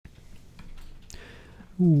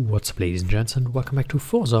What's up, ladies and gents, and welcome back to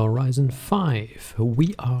Forza Horizon 5.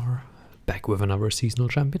 We are back with another seasonal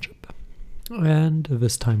championship, and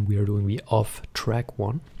this time we are doing the off-track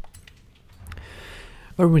one,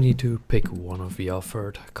 where we need to pick one of the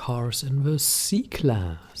offered cars in the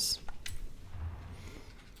C-Class.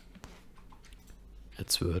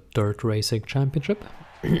 It's the Dirt Racing Championship.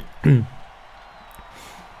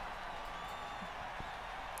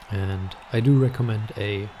 And I do recommend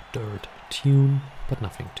a dirt tune, but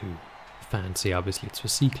nothing too fancy. Obviously it's the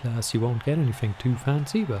C-Class, you won't get anything too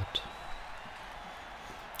fancy, but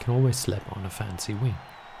you can always slap on a fancy wing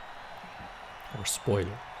or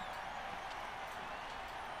spoiler.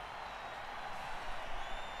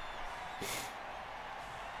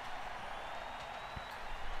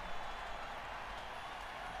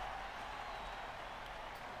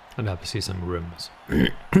 And obviously some rims.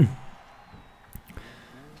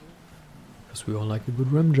 Because we all like a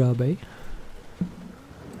good rim job, eh?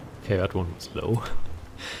 Okay, that one was low.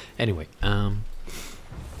 Anyway,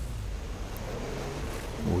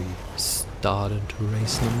 we start into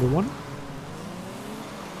race number 1.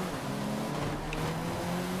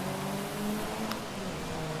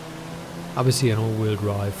 Obviously an all-wheel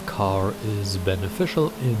drive car is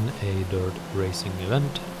beneficial in a dirt racing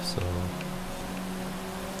event, so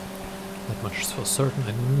that much is for certain.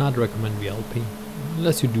 I do not recommend the LP,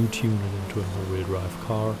 unless you do tune it into an all-wheel drive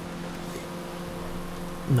car.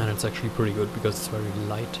 And then it's actually pretty good because it's very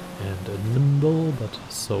light and nimble, but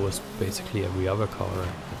so is basically every other car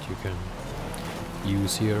that you can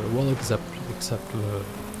use here. Well, except the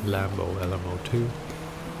Lambo LMO2.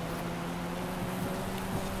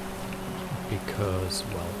 Because,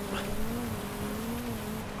 well,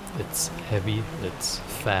 it's heavy, it's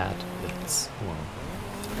fat, it's, well,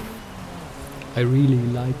 I really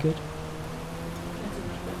like it,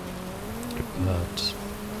 but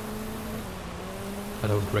I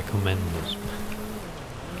don't recommend it.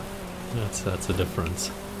 That's a difference,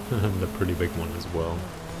 and a pretty big one as well.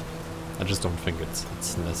 I just don't think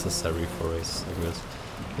it's necessary for races like this.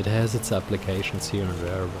 It has its applications here and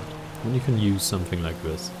there, but when you can use something like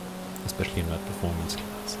this, especially in that performance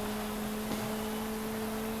class,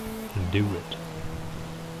 and do it.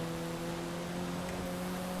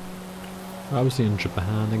 Obviously in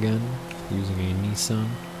Japan again, using a Nissan,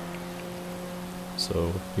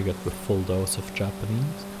 so you get the full dose of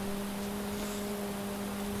Japanese.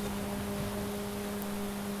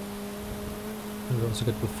 And we also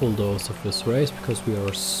get the full dose of this race because we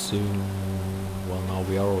are soon, well now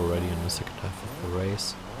we are already in the second half of the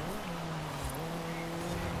race.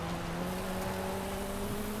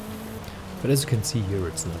 But as you can see here,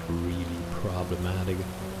 it's not really problematic.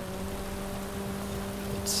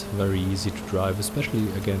 It's very easy to drive, especially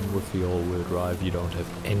again with the all-wheel drive. You don't have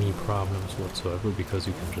any problems whatsoever because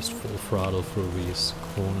you can just full throttle through these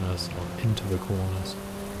corners or into the corners.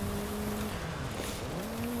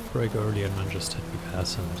 Brake early and then just hit the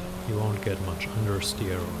gas, and you won't get much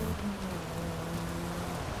understeer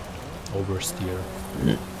or oversteer.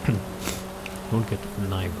 Won't get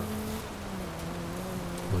neither.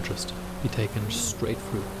 You'll just be taken straight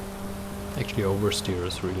through. Actually, oversteer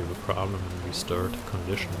is really the problem in these dirt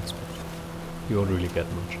conditions, but you won't really get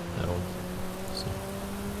much at all. So,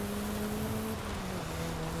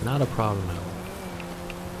 not a problem at all.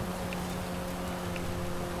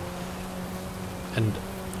 And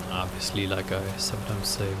obviously, like I sometimes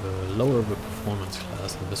say, the lower the performance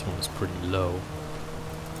class, and this one is pretty low,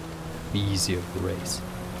 the easier the race.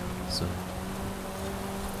 So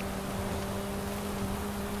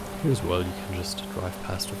here as well, you can just drive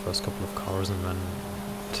past the first couple of cars and then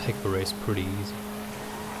take the race pretty easy.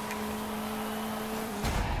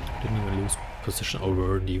 Didn't even lose position, or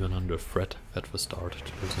weren't even under threat at the start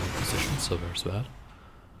to lose any position, so there's that.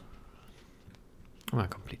 And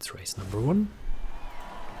that completes race number 1.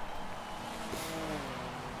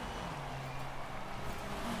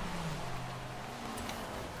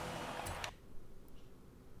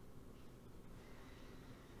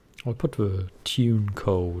 I'll put the tune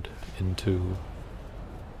code into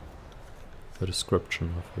the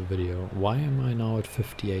description of the video. Why am I now at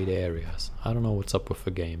 58 areas? I don't know what's up with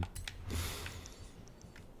the game.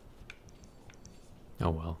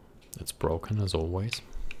 Oh well, it's broken as always.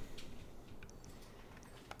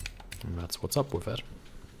 And that's what's up with it.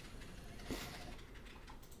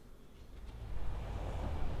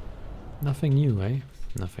 Nothing new, eh?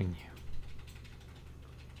 Nothing new.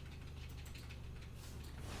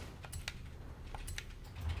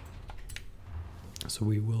 So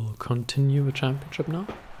we will continue the championship now.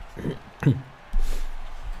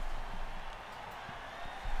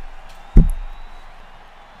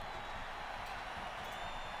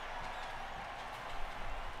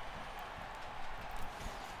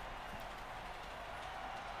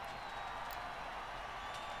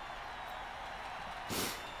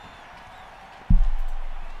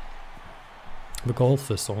 The Golf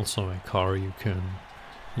is also a car you can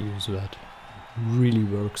use that really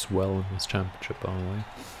works well in this championship, by the way.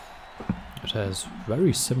 It has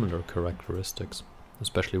very similar characteristics,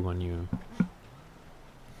 especially when you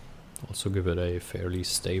also give it a fairly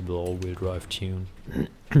stable all-wheel drive tune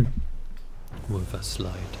with a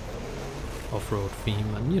slight off-road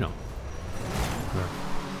theme, and you know,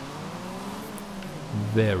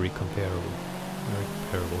 very comparable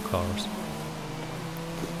cars.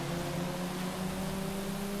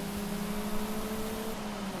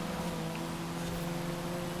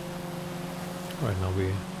 Right now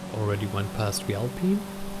we already went past the Alpine,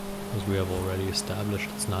 as we have already established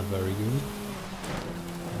it's not very good.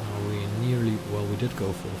 Now we nearly, well, we did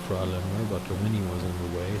go full throttle in there, but the Mini was in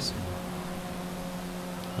the way, so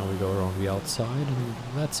now we go around the outside, and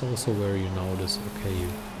that's also where you notice, okay, you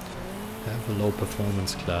have a low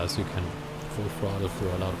performance class, you can full throttle through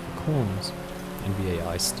a lot of the corners, and the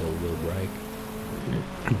AI still will brake.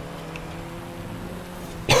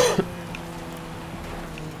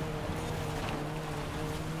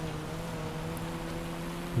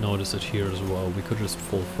 Notice it here as well, we could just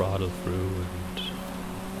full throttle through, and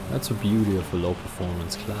that's the beauty of the low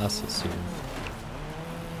performance classes. You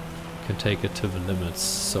can take it to the limits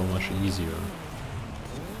so much easier.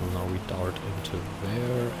 Well, now we dart into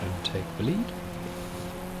there and take the lead.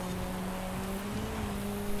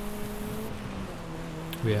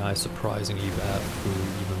 The AI surprisingly bad through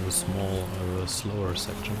even the small or slower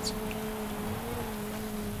sections.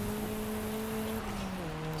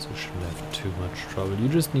 So you shouldn't have too much trouble. You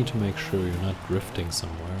just need to make sure you're not drifting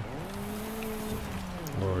somewhere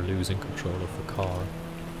or losing control of the car.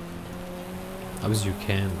 Obviously you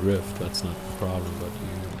can drift, that's not the problem, but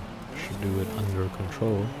you should do it under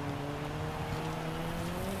control.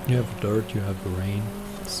 You have dirt, you have the rain,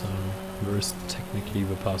 so there is technically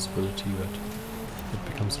the possibility that it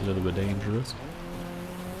becomes a little bit dangerous.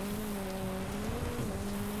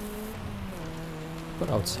 But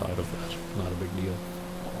outside of that, not a big deal.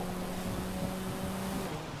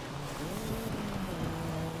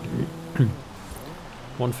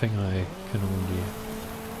 One thing I can only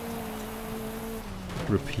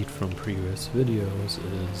repeat from previous videos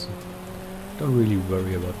is don't really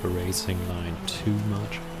worry about the racing line too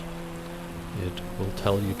much. It will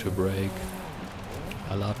tell you to brake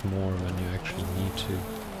a lot more than you actually need to.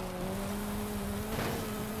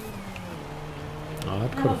 Oh,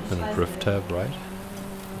 that could have been a drift tab, right?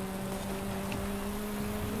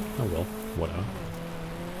 Oh well, whatever.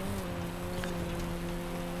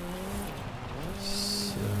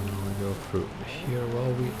 So we go through here.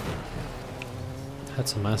 Well, we had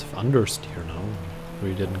some massive understeer now.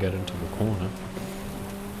 We didn't get into the corner.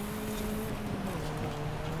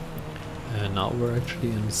 And now we're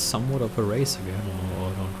actually in somewhat of a race again,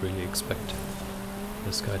 although I don't really expect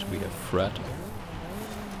this guy to be a threat.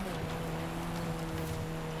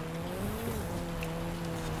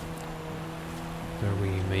 Where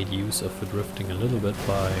we made use of the drifting a little bit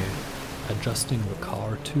by adjusting the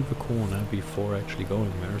car to the corner before actually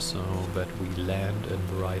going there, so that we land in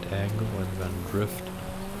the right angle and then drift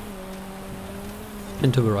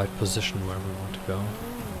into the right position where we want to go.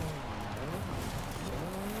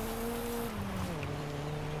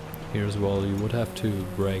 Here as well, you would have to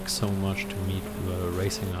brake so much to meet the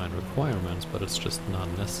racing line requirements, but it's just not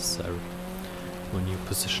necessary when you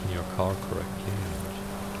position your car correctly.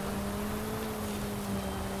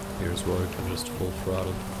 Here as well, you can just full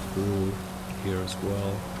throttle through here as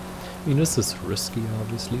well. I mean, this is risky,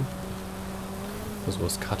 obviously. This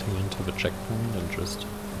was cutting into the checkpoint and just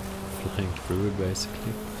flying through it,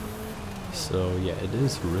 basically. So yeah, it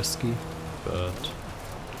is risky, but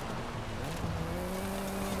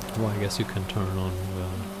well, I guess you can turn on the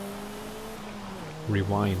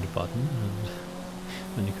rewind button and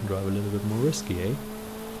then you can drive a little bit more risky, eh?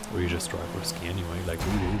 Or you just drive risky anyway, like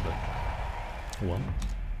we do, but well.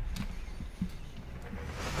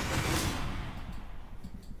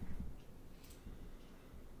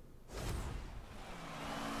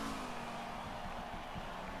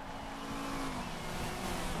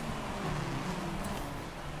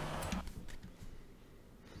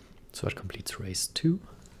 So that completes race 2.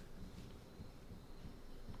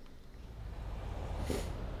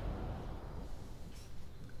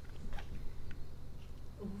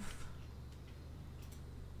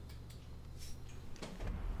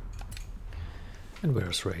 And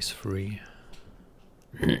where's race 3?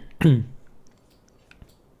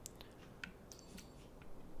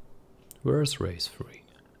 Where's race 3?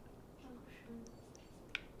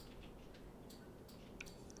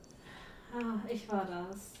 Ah, ich war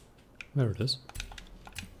das. There it is.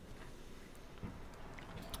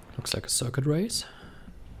 Looks like a circuit race.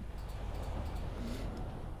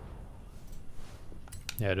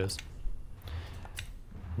 Yeah, it is.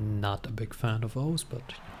 Not a big fan of those, but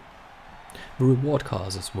the reward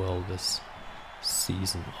cars as well this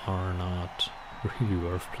season are not really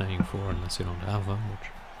worth playing for unless you don't have them,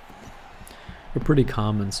 which are pretty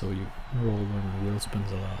common, so you roll when the wheel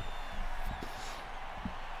spins a lot.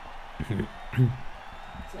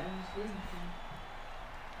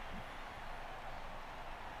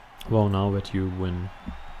 Well, now that you win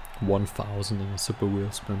 1,000 in a super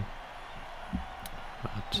wheel spin,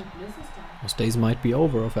 but those days might be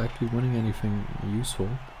over of actually winning anything useful,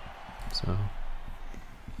 so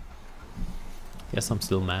yes, I'm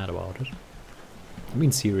still mad about it. I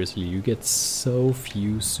mean, seriously, you get so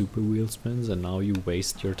few super wheel spins and now you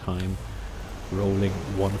waste your time rolling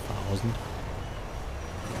 1,000.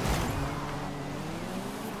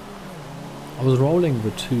 I was rolling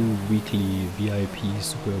the 2 weekly VIP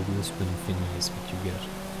super wheel spin thingies that you get,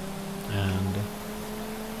 and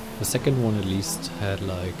the second one at least had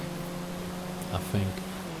like, I think,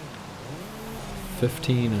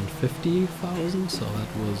 15 and 50,000, so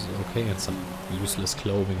that was okay, and some useless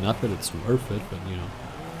clothing. Not that it's worth it, but you know,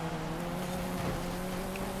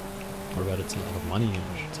 or that it's a lot of money,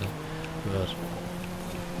 I should say. But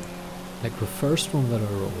like the first one that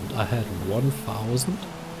I rolled, I had 1,000,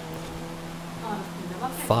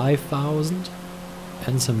 5,000,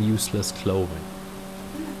 and some useless clothing.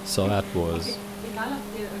 So that was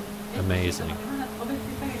amazing.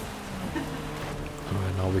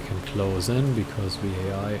 Alright, now we can close in because the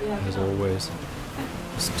AI, as always,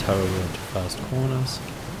 is terrible into fast corners.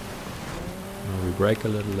 Now we brake a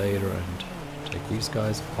little later and take these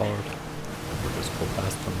guys apart. Or just go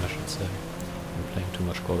past them, I should say. I'm playing too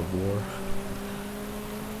much God of War.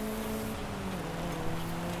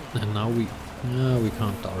 And now we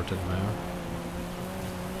can't dart in there.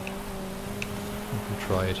 We can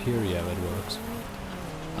try it here, yeah, that works.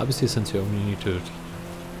 Obviously, since you only need to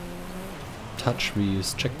touch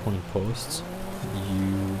these checkpoint posts,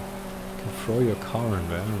 you can throw your car in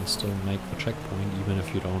there and still make the checkpoint, even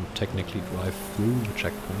if you don't technically drive through the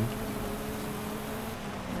checkpoint.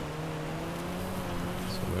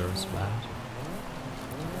 So where's that?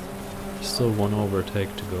 Still 1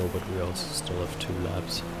 overtake to go, but we also still have 2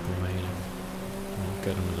 laps remaining. Won't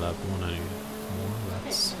get him in lap 1 anymore,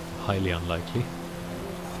 that's highly unlikely.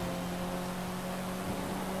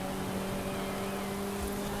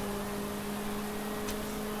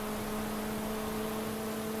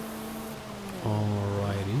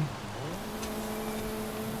 Alrighty.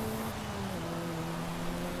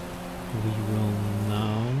 We will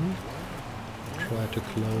now try to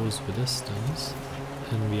close the distance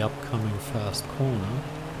in the upcoming fast corner.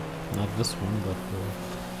 Not this one, but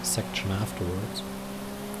the section afterwards.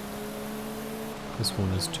 This one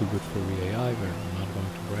is too good for the AI, we're not going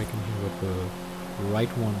to brake in here, but the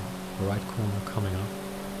right one, the right corner coming up,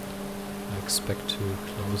 I expect to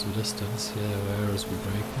close the distance. Yeah, where is we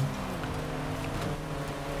braking?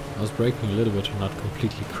 I was braking a little bit to not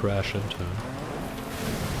completely crash into him.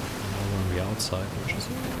 Now we're on the outside, which is a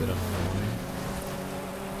bit annoying.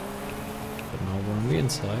 But now we're on the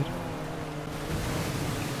inside.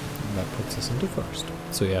 And that puts us into first.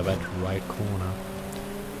 So yeah, that right corner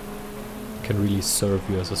can really serve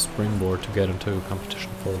you as a springboard to get into a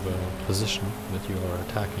competition for the position that you are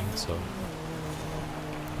attacking. So,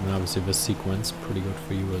 and obviously this sequence pretty good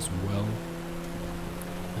for you as well.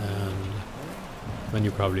 And then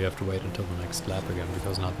you probably have to wait until the next lap again,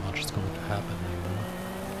 because not much is going to happen anymore.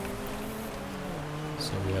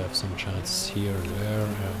 So we have some chances here and there,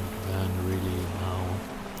 and then really now,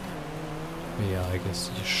 yeah, I guess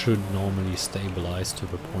you should normally stabilize to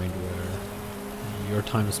the point where your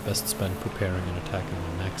time is best spent preparing and attacking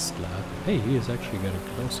the next lap. Hey, he is actually getting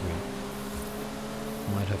close again.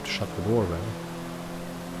 Might have to shut the door there.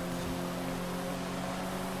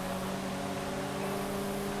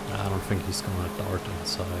 I don't think he's gonna dart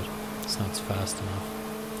inside. It's not fast enough.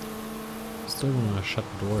 Still gonna shut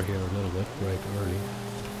the door here a little bit, brake early.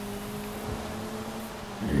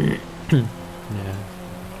 Yeah.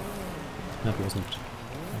 That wasn't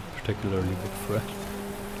a particularly big threat.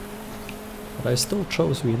 But I still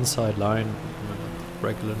chose the inside line,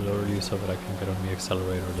 brake a little early so that I can get on the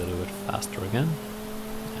accelerator a little bit faster again.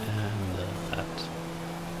 And that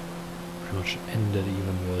pretty much ended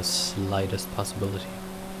even the slightest possibility.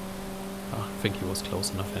 I think he was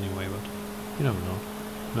close enough anyway, but you never know.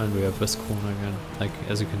 And we have this corner again. Like,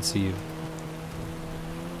 as you can see,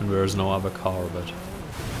 when there is no other car that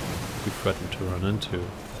you threaten to run into,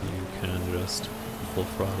 you can just full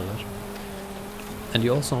throttle it. And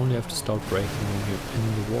you also only have to start braking when you're in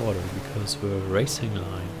the water, because the racing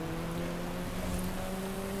line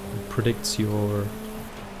predicts your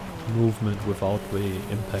movement without the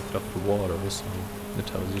impact of the water, so it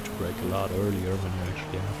tells you to brake a lot earlier when you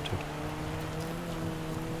actually have to.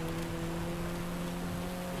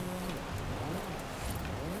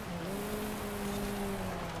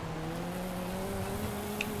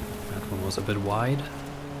 That one was a bit wide.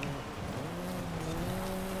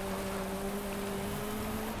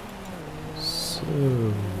 So,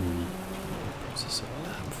 process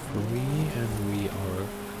lap 3, and we are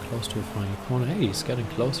close to a final corner. Hey, he's getting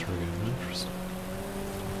closer again. Interesting.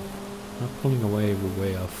 Not pulling away the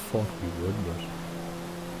way I thought we would, but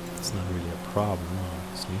it's not really a problem,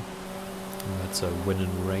 obviously. And that's a win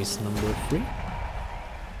in race number 3.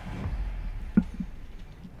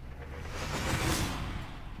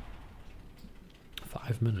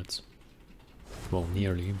 Minutes. Well,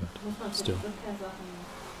 nearly, but still.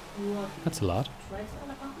 That's a lot.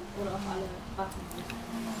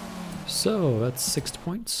 So, that's 60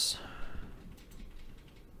 points.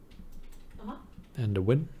 And a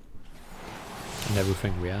win. And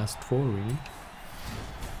everything we asked for, really.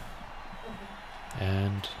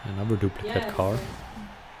 And another duplicate car.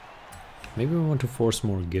 Maybe we want to force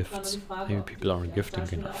more gifts. Maybe people aren't gifting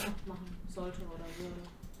enough.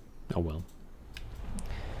 Oh well.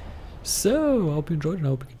 So, I hope you enjoyed and I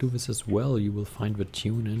hope you can do this as well. You will find the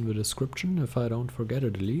tune in the description, if I don't forget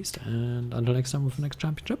it at least. And until next time with the next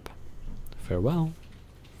championship, farewell.